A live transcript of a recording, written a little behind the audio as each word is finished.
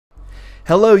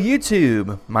Hello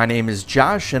YouTube, my name is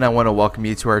Josh and I want to welcome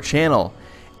you to our channel.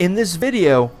 In this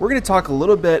video, we're going to talk a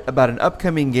little bit about an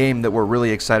upcoming game that we're really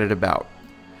excited about.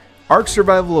 Ark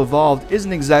Survival Evolved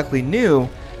isn't exactly new,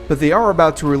 but they are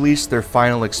about to release their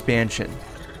final expansion.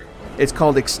 It's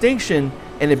called Extinction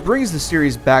and it brings the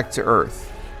series back to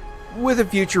Earth, with a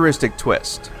futuristic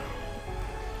twist.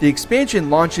 The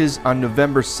expansion launches on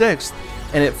November 6th,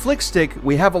 and at Flickstiq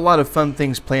we have a lot of fun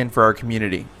things planned for our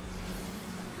community.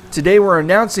 Today we're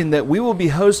announcing that we will be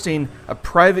hosting a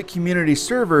private community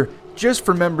server just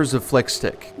for members of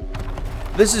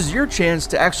Flickstiq. This is your chance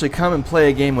to actually come and play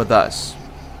a game with us.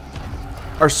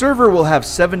 Our server will have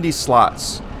 70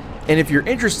 slots, and if you're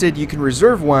interested you can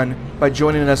reserve one by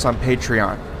joining us on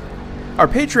Patreon. Our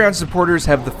Patreon supporters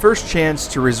have the first chance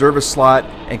to reserve a slot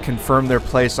and confirm their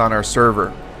place on our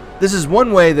server. This is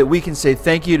one way that we can say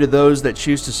thank you to those that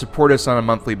choose to support us on a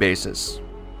monthly basis.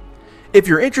 If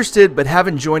you're interested but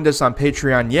haven't joined us on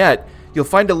Patreon yet, you'll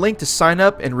find a link to sign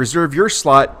up and reserve your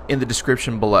slot in the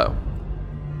description below.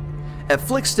 At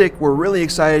Flickstiq, we're really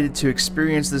excited to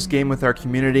experience this game with our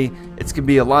community. It's going to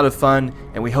be a lot of fun,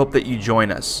 and we hope that you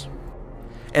join us.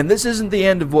 And this isn't the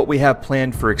end of what we have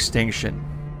planned for Extinction.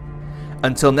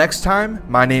 Until next time,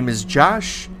 my name is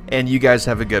Josh, and you guys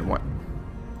have a good one.